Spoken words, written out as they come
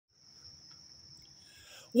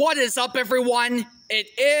What is up, everyone? It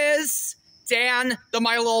is Dan, the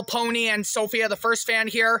My Little Pony, and Sophia, the first fan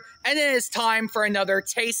here, and it is time for another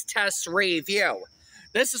taste test review.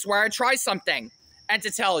 This is where I try something, and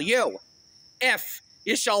to tell you if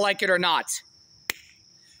you shall like it or not.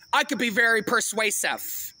 I could be very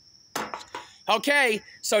persuasive. Okay,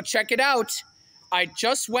 so check it out. I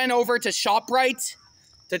just went over to ShopRite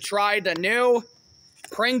to try the new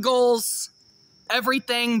Pringles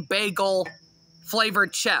everything bagel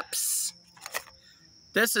flavored chips.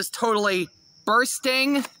 This is totally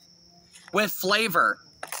bursting with flavor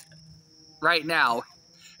right now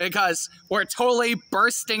because we're totally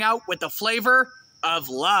bursting out with the flavor of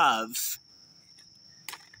love.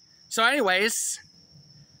 So anyways,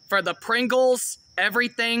 for the Pringles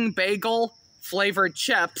everything bagel flavored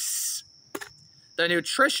chips, the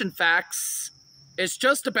nutrition facts is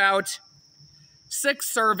just about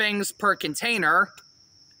 6 servings per container.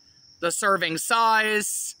 The serving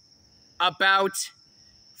size, about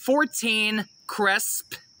 14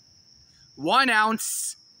 crisp, 1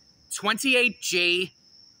 ounce, 28G.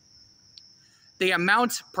 The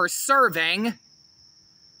amount per serving,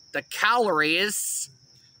 the calories,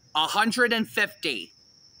 150.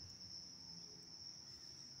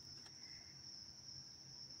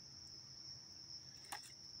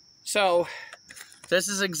 So, this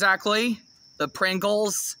is exactly the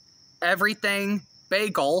Pringles everything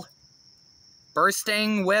bagel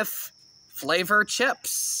bursting with flavor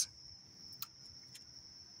chips,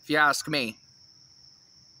 if you ask me.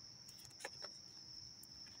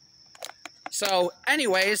 So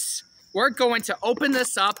anyways, we're going to open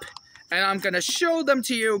this up and I'm going to show them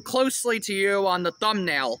to you closely to you on the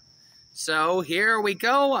thumbnail. So here we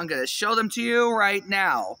go. I'm going to show them to you right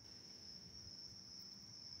now.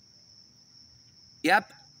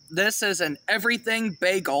 Yep, this is an everything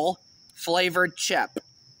bagel flavored chip.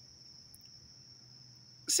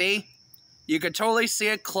 See? You could totally see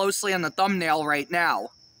it closely on the thumbnail right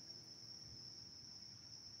now.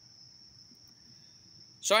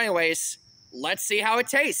 So anyways, let's see how it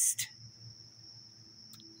tastes.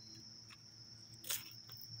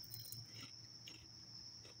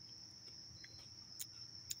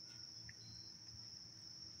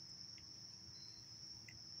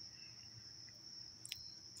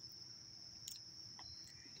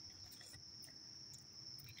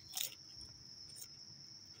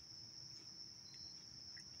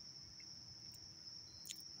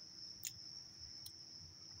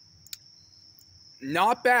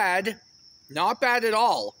 Not bad. Not bad at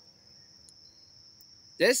all.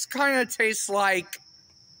 This kind of tastes like...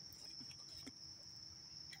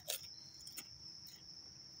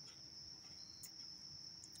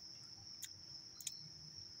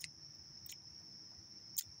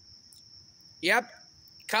 Yep.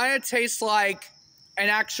 Kind of tastes like an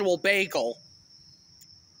actual bagel.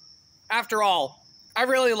 After all, I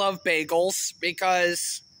really love bagels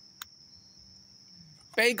because...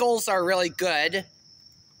 bagels are really good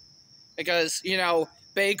because, you know,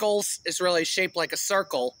 bagels is really shaped like a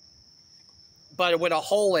circle, but with a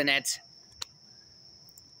hole in it.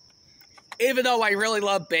 Even though I really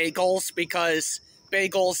love bagels because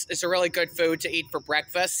bagels is a really good food to eat for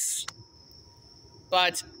breakfast.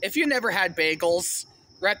 But if you never had bagels,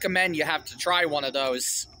 recommend you have to try one of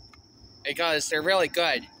those because they're really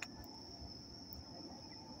good.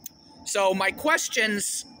 So my question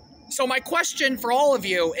for all of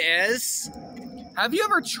you is, have you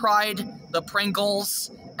ever tried the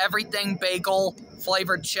Pringles everything bagel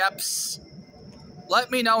flavored chips?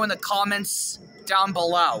 Let me know in the comments down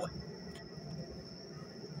below.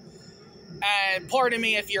 And pardon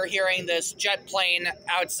me if you're hearing this jet plane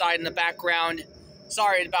outside in the background.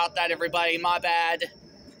 Sorry about that, everybody. My bad.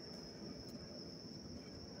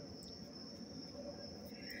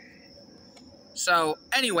 So,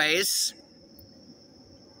 anyways,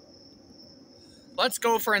 let's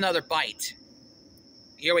go for another bite.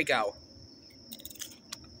 Here we go.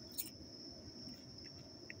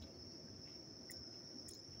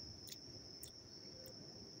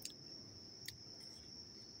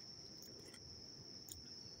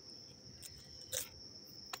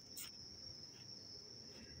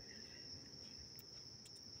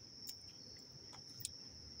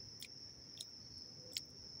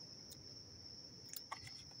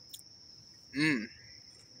 Mmm.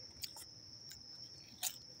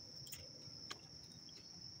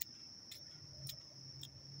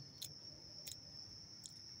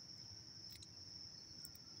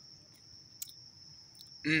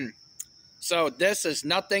 So this is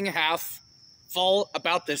nothing half full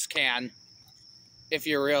about this can, if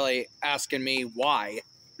you're really asking me why.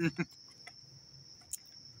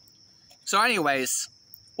 So anyways,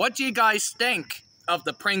 what do you guys think of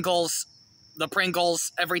the Pringles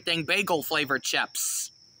everything bagel flavored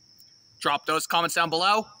chips? Drop those comments down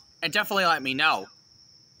below and definitely let me know.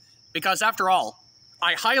 Because after all,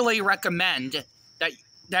 I highly recommend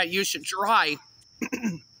that you should try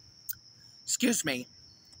excuse me.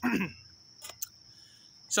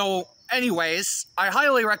 So anyways, I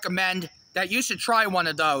highly recommend that you should try one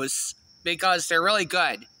of those because they're really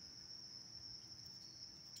good.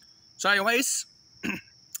 So anyways,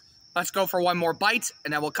 let's go for one more bite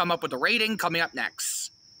and then we'll come up with a rating coming up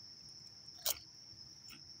next.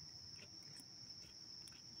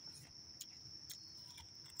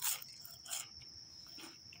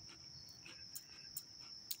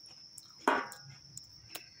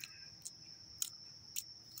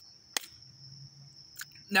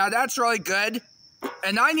 Now that's really good,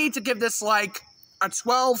 and I need to give this like a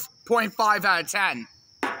 12.5 out of 10.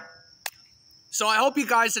 So I hope you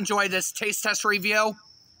guys enjoyed this taste test review.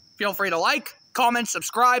 Feel free to like, comment,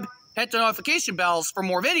 subscribe, hit the notification bells for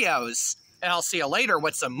more videos, and I'll see you later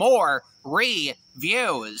with some more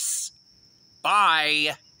reviews.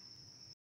 Bye.